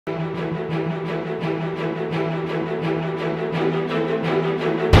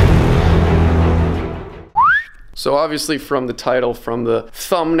So obviously from the title, from the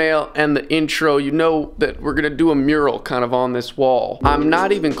thumbnail and the intro, you know that we're gonna do a mural kind of on this wall. I'm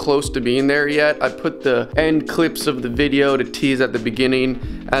not even close to being there yet. I put the end clips of the video to tease at the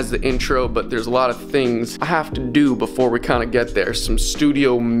beginning as the intro, but there's a lot of things I have to do before we kind of get there. Some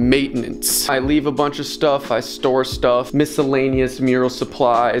studio maintenance. I leave a bunch of stuff, I store stuff, miscellaneous mural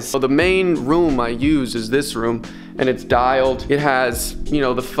supplies. So the main room I use is this room, and it's dialed. It has, you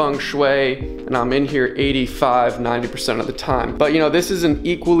know, the feng shui, and I'm in here 85–90% of the time. But you know, this is an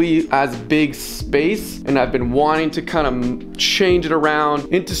equally as big space, and I've been wanting to kind of change it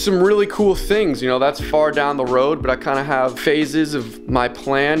around into some really cool things. You know, that's far down the road, but I kind of have phases of my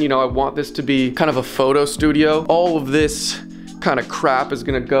plan. You know, I want this to be kind of a photo studio. All of this kind of crap is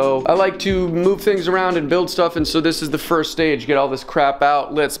gonna go. I like to move things around and build stuff, and so this is the first stage. Get all this crap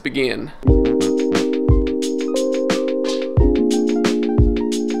out. Let's begin.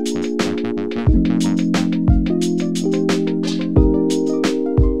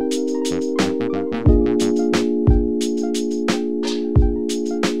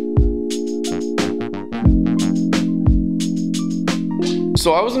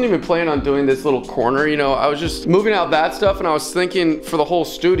 So I wasn't even planning on doing this little corner, you know, I was just moving out that stuff, and I was thinking for the whole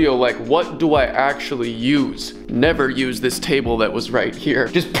studio, like, what do I actually use? Never use this table that was right here.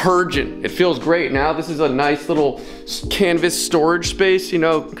 Just purging. It feels great. Now this is a nice little canvas storage space, you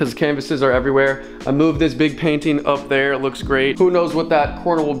know, because canvases are everywhere. I moved this big painting up there. It looks great. Who knows what that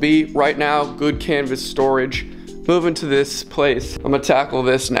corner will be? Right now, good canvas storage. Moving to this place. I'm gonna tackle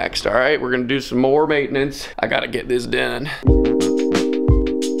this next, all right? We're gonna do some more maintenance. I gotta get this done.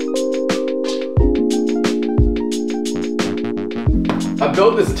 I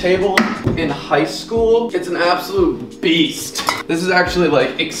built this table in high school. It's an absolute beast. This is actually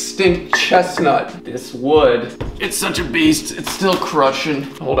like extinct chestnut. This wood, it's such a beast. It's still crushing.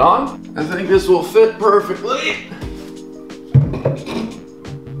 Hold on. I think this will fit perfectly.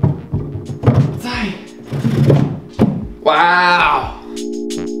 Wow.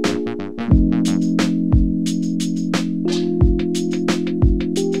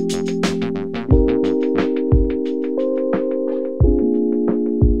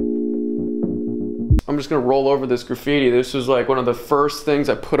 I'm just gonna roll over this graffiti. This was like one of the first things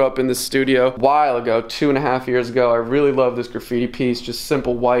I put up in the studio a while ago, 2.5 years ago. I really love this graffiti piece, just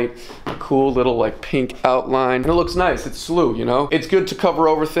simple white, cool little like pink outline. And it looks nice, it's slew, you know? It's good to cover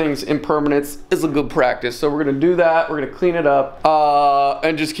over things. Impermanence is a good practice. So we're gonna do that, we're gonna clean it up,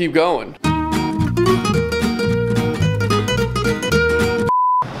 and just keep going.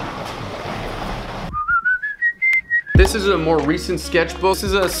 This is a more recent sketchbook. This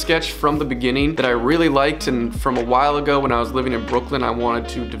is a sketch from the beginning that I really liked, and from a while ago when I was living in Brooklyn, I wanted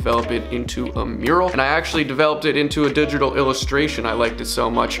to develop it into a mural, and I actually developed it into a digital illustration. I liked it so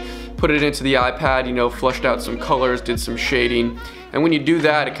much. Put it into the iPad, you know, flushed out some colors, did some shading, and when you do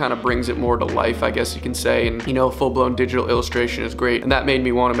that, it kind of brings it more to life, I guess you can say, and you know, full-blown digital illustration is great, and that made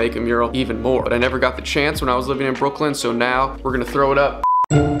me want to make a mural even more. But I never got the chance when I was living in Brooklyn, so now we're gonna throw it up.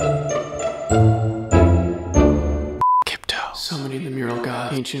 Summoning the mural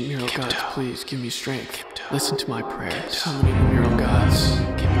gods, ancient mural gods, please give me strength. Listen to my prayers. Summoning the mural gods, listen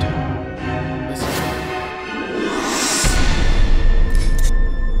to my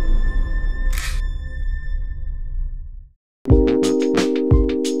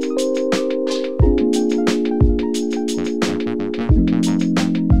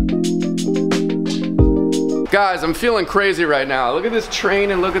Guys, I'm feeling crazy right now. Look at this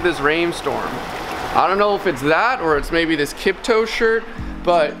train and look at this rainstorm. I don't know if it's that or it's maybe this Kipto shirt,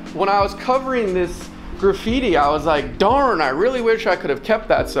 but when I was covering this graffiti, I was like, darn, I really wish I could have kept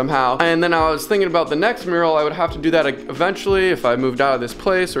that somehow. And then I was thinking about the next mural, I would have to do that eventually if I moved out of this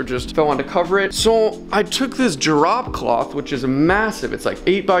place or just if I wanted to cover it. So I took this drop cloth, which is massive, it's like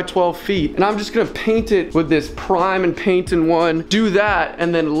 8 by 12 feet, and I'm just gonna paint it with this prime and paint in one, do that,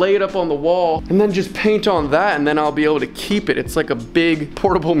 and then lay it up on the wall, and then just paint on that, and then I'll be able to keep it. It's like a big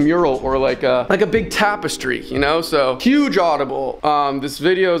portable mural or like a big tapestry, you know? So huge audible. This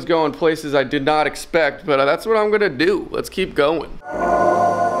video is going places I did not expect, but that's what I'm gonna do. Let's keep going.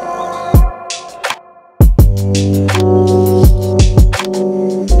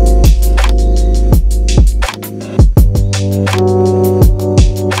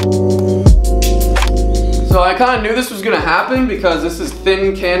 So I kind of knew this was gonna happen because this is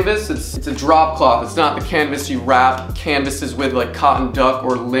thin canvas. It's a drop cloth. It's not the canvas you wrap canvases with like cotton duck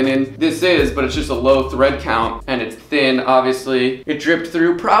or linen. This is, but it's just a low thread count and it's thin. Obviously, it dripped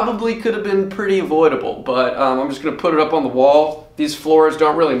through. Probably could have been pretty avoidable, but I'm just gonna put it up on the wall These floors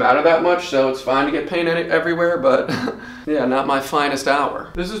don't really matter that much, so it's fine to get paint everywhere, but yeah, not my finest hour.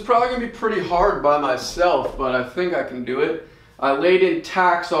 This is probably gonna be pretty hard by myself, but I think I can do it. I laid in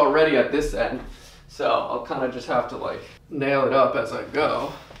tacks already at this end, so I'll kind of just have to like nail it up as I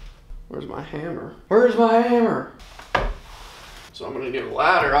go. Where's my hammer? Where's my hammer? So I'm gonna need a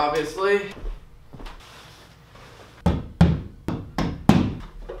ladder, obviously.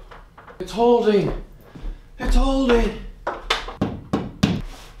 It's holding. It's holding.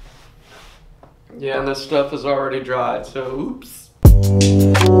 Yeah, and this stuff is already dried, so oops.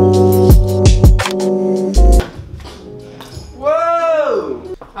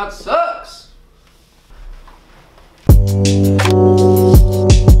 Whoa! That sucks.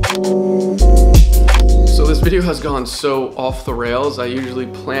 So this video has gone so off the rails. I usually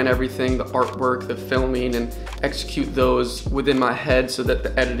plan everything, the artwork, the filming, and execute those within my head so that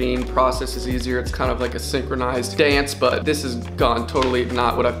the editing process is easier. It's kind of like a synchronized dance, but this has gone totally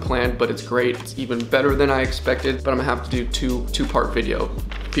not what I've planned, but it's great. It's even better than I expected, but I'm gonna have to do two-part video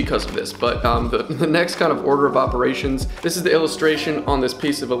because of this. But the next kind of order of operations, this is the illustration on this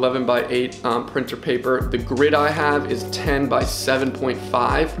piece of 11 by 8 printer paper. The grid I have is 10 by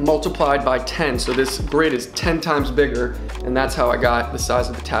 7.5 multiplied by 10. So this grid is 10 times bigger, and that's how I got the size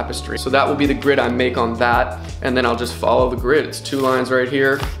of the tapestry. So that will be the grid I make on that, and then I'll just follow the grid. It's 2 lines right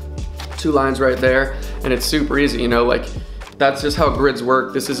here, 2 lines right there, and it's super easy, you know, like that's just how grids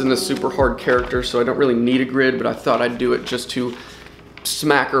work. This isn't a super hard character, so I don't really need a grid, but I thought I'd do it just to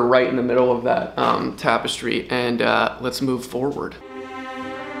smack her right in the middle of that tapestry, and let's move forward.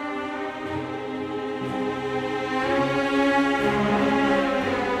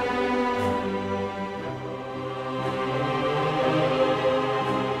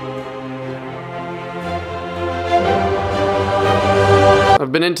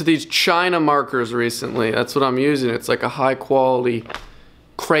 I've been into these China markers recently. That's what I'm using. It's like a high quality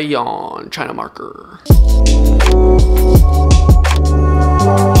crayon China marker.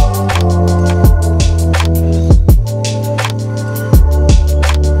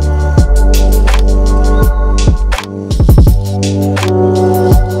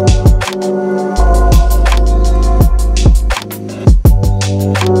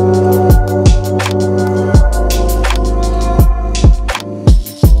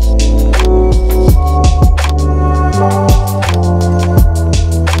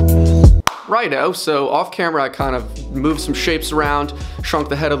 Righto, so off camera I kind of moved some shapes around, shrunk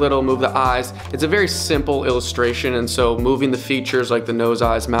the head a little, moved the eyes. It's a very simple illustration, and so moving the features like the nose,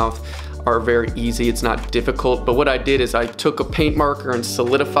 eyes, mouth are very easy. It's not difficult, but what I did is I took a paint marker and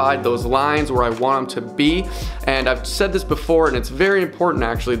solidified those lines where I want them to be. And I've said this before, and it's very important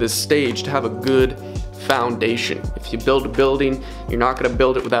actually, this stage, to have a good foundation. If you build a building, you're not going to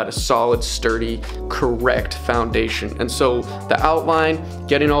build it without a solid, sturdy, correct foundation. And so the outline,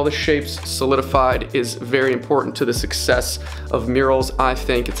 getting all the shapes solidified is very important to the success of murals. I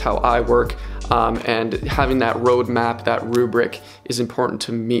think it's how I work. And having that roadmap, that rubric is important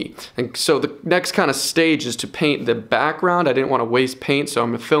to me. And so the next kind of stage is to paint the background. I didn't want to waste paint, so I'm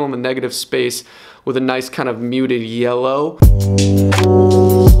going to fill in the negative space with a nice kind of muted yellow.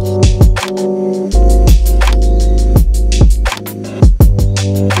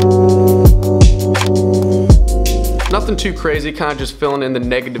 Nothing too crazy, kind of just filling in the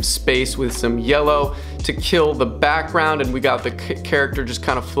negative space with some yellow to kill the background, and we got the character just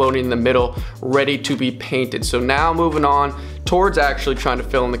kind of floating in the middle, ready to be painted. So now moving on towards actually trying to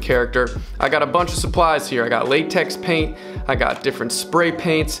fill in the character. I got a bunch of supplies here. I got latex paint, I got different spray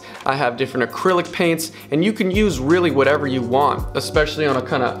paints, I have different acrylic paints, and you can use really whatever you want, especially on a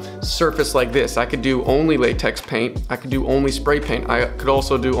kind of surface like this. I could do only latex paint, I could do only spray paint, I could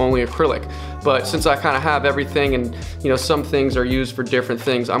also do only acrylic. But since I kind of have everything, and you know, some things are used for different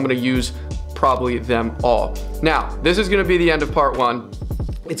things, I'm gonna use probably them all. Now, this is gonna be the end of part 1.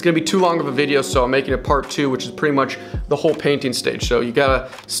 It's gonna be too long of a video, so I'm making it part 2, which is pretty much the whole painting stage. So you gotta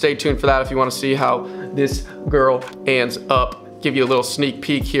stay tuned for that if you wanna see how this girl ends up. Give you a little sneak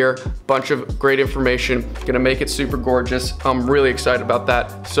peek here, bunch of great information, gonna make it super gorgeous. I'm really excited about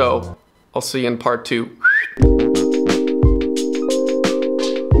that. So I'll see you in part 2.